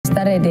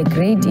started a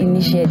great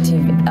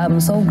initiative. I'm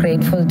so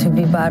grateful to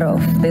be part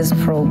of this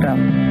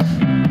program.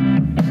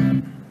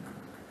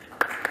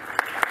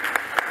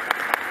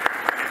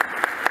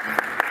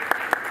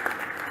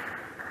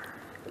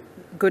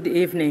 Good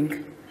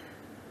evening.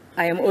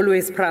 I am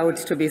always proud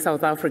to be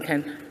South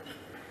African.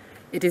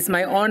 It is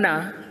my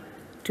honor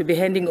to be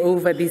handing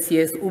over this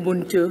year's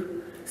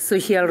Ubuntu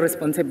Social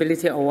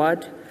Responsibility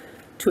Award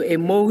to a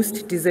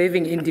most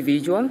deserving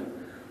individual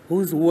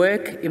whose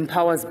work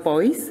empowers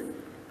boys,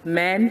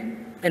 men,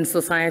 and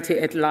society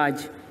at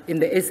large in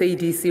the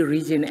SABC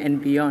region and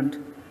beyond.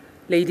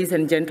 Ladies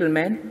and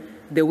gentlemen,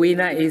 the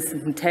winner is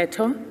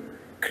Mthetho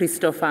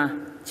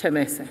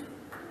Tshemese.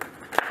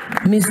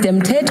 Mr.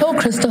 Mthetho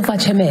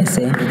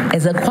Tshemese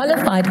is a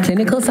qualified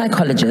clinical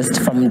psychologist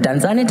from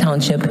Danzane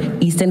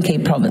Township, Eastern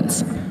Cape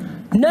Province.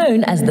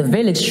 Known as the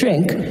Village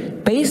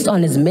Shrink, based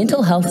on his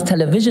mental health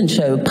television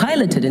show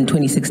piloted in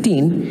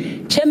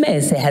 2016,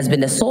 Tshemese has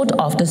been a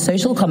sought-after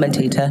social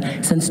commentator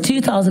since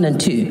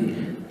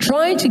 2002,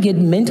 trying to get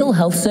mental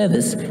health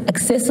service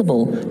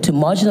accessible to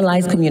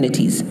marginalized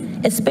communities,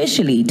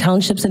 especially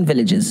townships and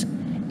villages.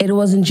 It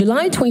was in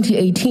July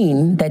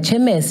 2018 that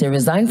Tshemese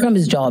resigned from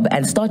his job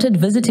and started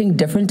visiting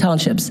different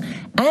townships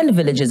and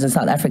villages in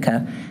South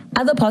Africa,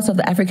 other parts of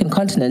the African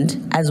continent,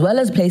 as well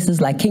as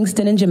places like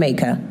Kingston in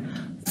Jamaica,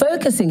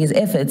 focusing his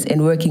efforts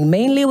in working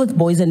mainly with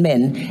boys and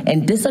men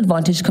in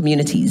disadvantaged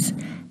communities,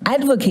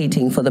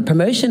 advocating for the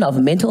promotion of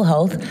mental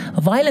health,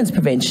 violence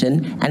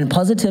prevention, and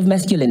positive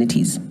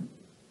masculinities.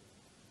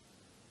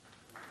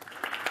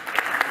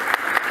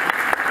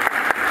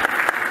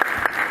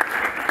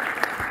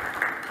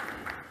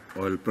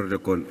 All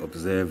protocol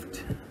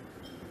observed.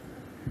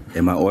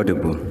 Am I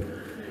audible?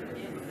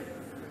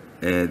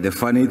 The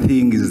funny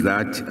thing is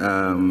that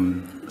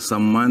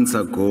some months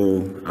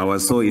ago, I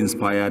was so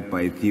inspired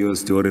by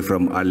Theo's story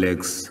from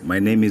Alex. My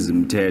name is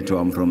Mthetho.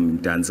 I'm from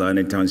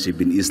Danzane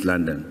Township in East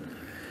London.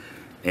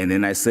 And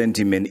then I sent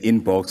him an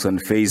inbox on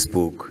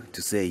Facebook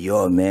to say,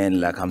 yo, man,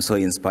 like, I'm so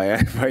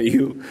inspired by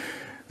you.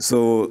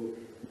 So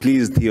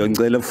please, Theo,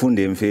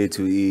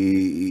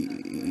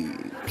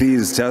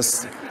 please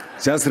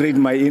just read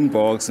my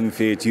inbox,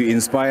 Mthetho. You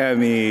inspire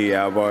me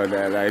about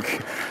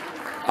like,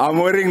 I'm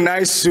wearing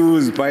nice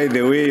shoes, by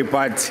the way,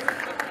 but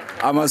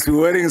I must be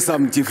wearing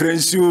some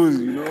different shoes,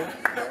 you know.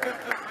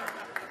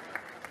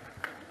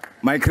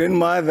 My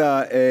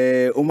grandmother,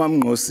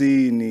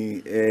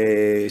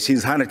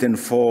 she's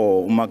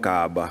 104,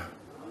 Umakaba.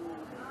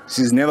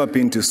 She's never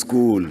been to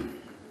school.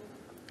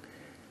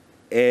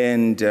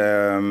 And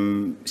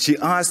she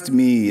asked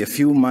me a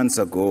few months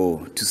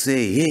ago to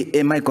say, hey,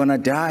 am I gonna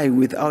die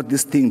without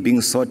this thing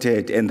being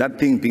sorted? And that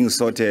thing being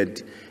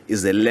sorted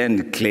is a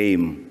land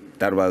claim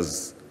that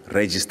was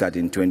registered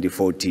in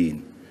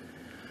 2014.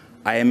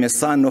 I am a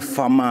son of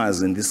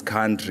farmers in this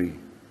country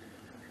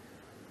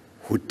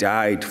who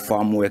died,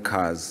 farm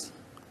workers.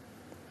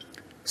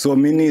 So,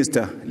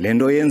 Minister,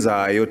 lendo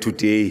yenzayo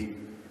today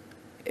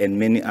and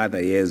many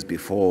other years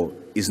before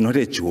is not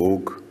a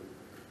joke.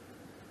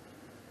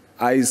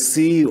 I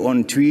see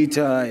on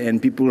Twitter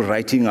and people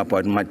writing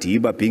about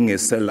Madiba being a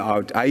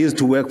sellout. I used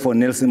to work for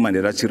Nelson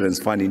Mandela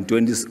Children's Fund in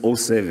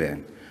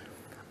 2007.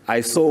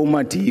 I saw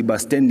Madiba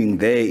standing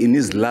there in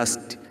his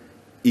last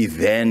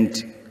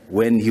event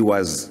when he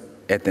was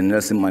at the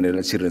Nelson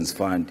Mandela Children's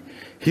Fund.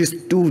 He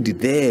stood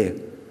there.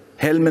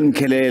 Helman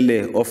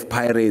Kelele of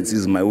Pirates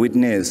is my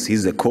witness.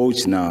 He's a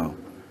coach now.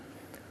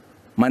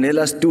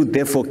 Mandela stood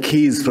there for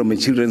kids from a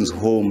children's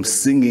home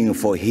singing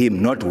for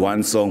him, not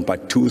one song,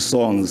 but 2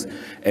 songs.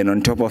 And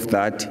on top of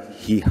that,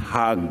 he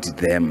hugged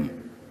them.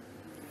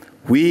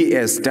 We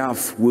as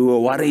staff, we were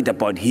worried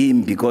about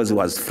him because he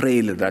was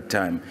frail at that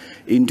time.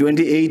 In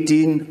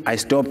 2018, I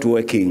stopped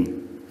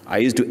working. I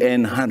used to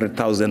earn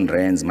 100,000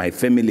 rands. My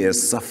family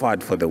has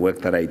suffered for the work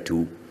that I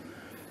do.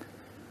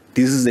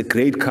 This is a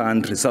great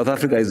country. South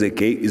Africa is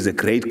a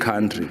great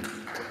country.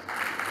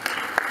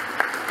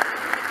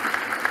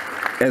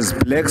 As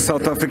black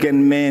South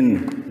African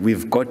men,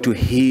 we've got to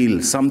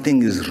heal.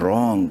 Something is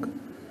wrong.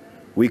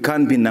 We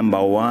can't be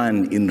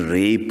 #1 in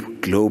rape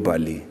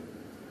globally.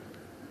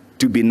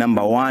 To be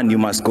 #1, you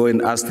must go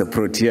and ask the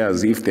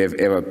Proteas if they've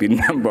ever been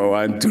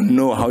 #1 to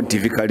know how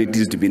difficult it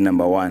is to be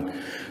 #1.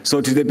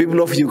 So to the people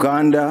of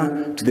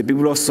Uganda, to the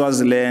people of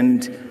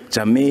Swaziland,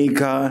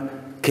 Jamaica,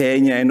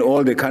 Kenya, and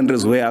all the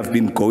countries where I've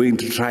been going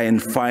to try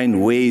and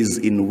find ways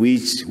in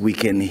which we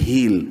can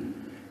heal.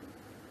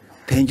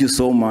 Thank you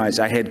so much.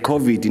 I had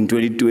COVID in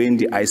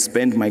 2020. I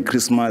spent my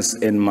Christmas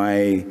and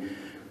my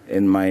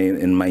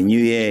New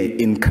Year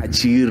in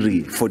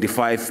Kachiri,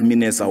 45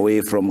 minutes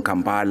away from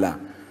Kampala.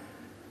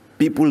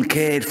 People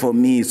cared for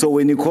me. So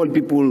when you call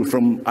people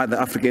from other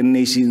African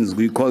nations,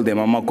 we call them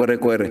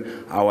Amakorekwere.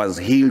 I was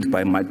healed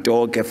by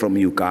Matoke from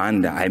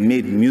Uganda. I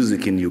made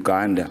music in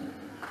Uganda.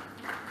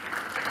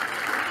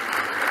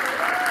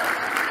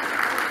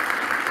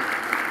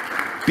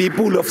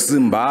 People of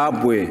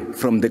Zimbabwe,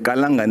 from the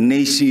Kalanga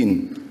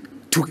nation,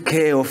 took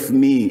care of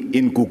me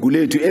in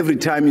Gugulethu. Every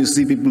time you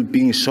see people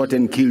being shot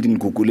and killed in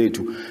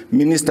Gugulethu,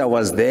 Minister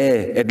was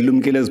there at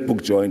Lumkele's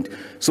book joint.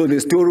 So the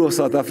story of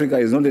South Africa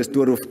is not a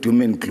story of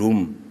doom and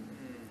gloom.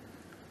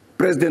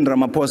 President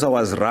Ramaphosa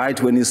was right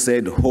when he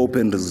said hope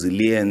and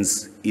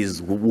resilience is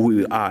who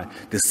we are.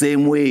 The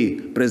same way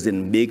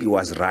President Mbeki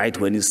was right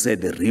when he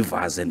said the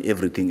rivers and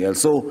everything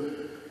else. So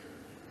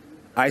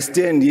I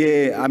stand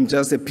here, I'm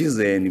just a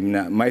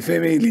peasant. My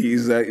family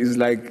is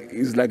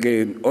like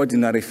an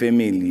ordinary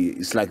family.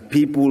 It's like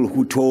people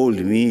who told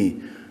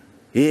me,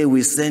 hey,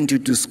 we sent you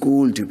to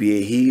school to be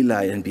a healer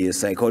and be a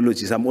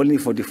psychologist. I'm only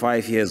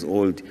 45 years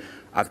old.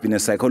 I've been a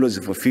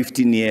psychologist for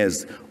 15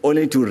 years,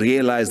 only to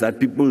realize that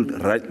people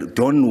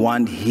don't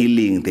want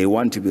healing, they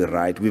want to be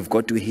right. We've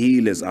got to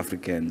heal as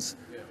Africans.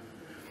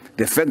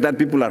 The fact that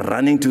people are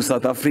running to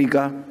South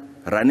Africa,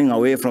 running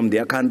away from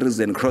their countries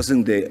and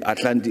crossing the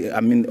Atlantic,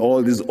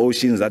 all these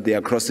oceans that they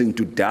are crossing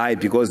to die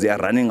because they are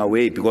running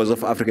away because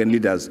of African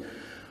leaders.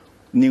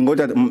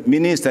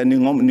 Minister,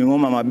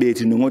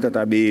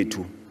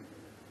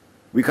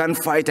 we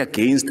can't fight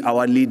against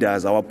our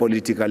leaders, our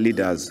political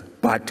leaders.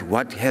 But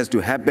what has to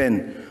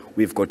happen,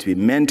 we've got to be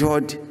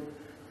mentored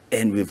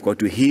and we've got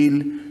to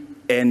heal.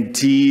 And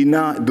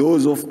Tina,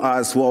 those of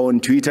us who are on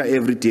Twitter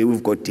every day,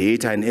 we've got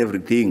data and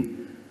everything.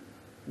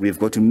 We've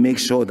got to make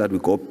sure that we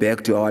go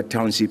back to our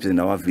townships and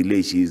our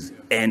villages,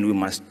 and we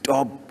must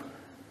stop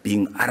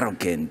being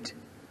arrogant.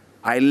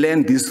 I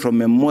learned this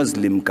from a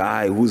Muslim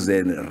guy who's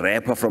a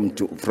rapper from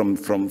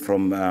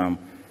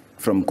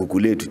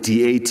Gugulethu,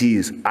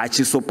 TAT,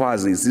 Archie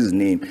Sopazi is his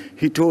name.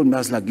 He told me, I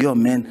was like, yo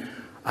man,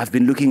 I've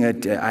been looking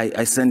at,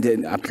 I sent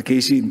an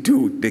application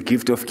to the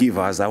Gift of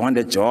Givers. I want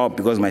a job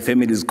because my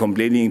family is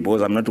complaining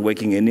because I'm not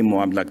working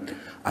anymore. I'm like,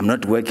 I'm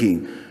not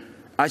working.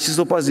 Archie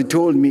Sopazi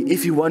told me,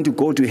 if you want to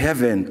go to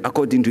heaven,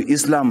 according to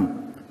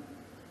Islam,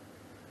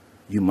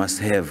 you must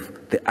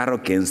have the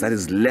arrogance that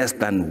is less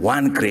than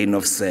 1 grain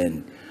of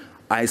sand.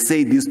 I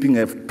say this being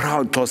a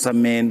proud Xhosa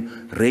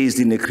man, raised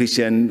in a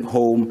Christian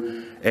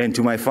home, and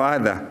to my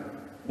father,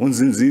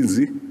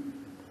 Unzinzinzi,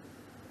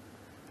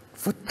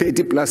 for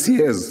 30 plus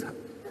years,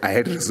 I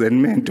had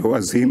resentment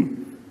towards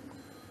him.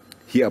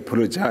 He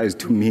apologized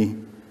to me.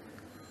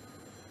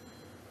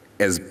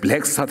 As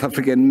black South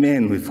African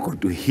men, we've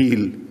got to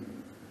heal.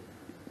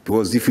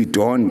 Because if we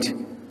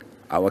don't,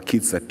 our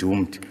kids are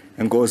doomed.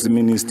 And goes the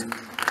minister.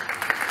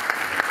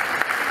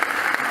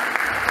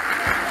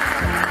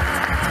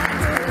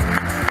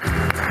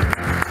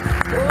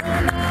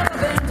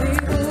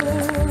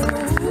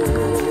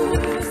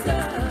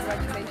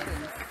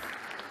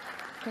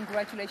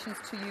 Congratulations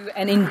to you.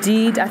 And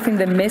indeed, I think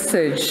the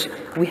message,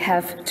 we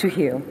have to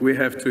heal. We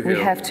have to heal. We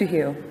have to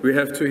heal. We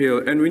have to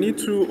heal. And we need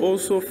to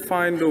also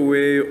find a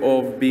way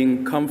of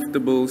being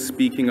comfortable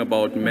speaking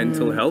about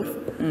mental health.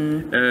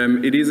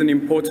 It is an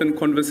important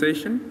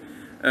conversation.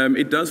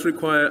 It does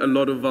require a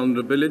lot of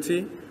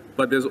vulnerability,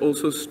 but there's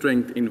also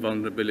strength in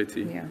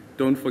vulnerability. Yeah.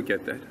 Don't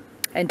forget that.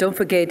 And don't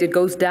forget, it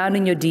goes down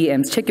in your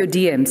DMs. Check your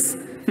DMs,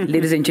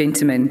 ladies and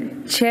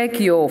gentlemen.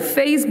 Check your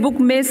Facebook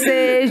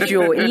message,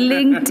 your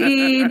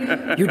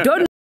LinkedIn. You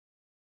don't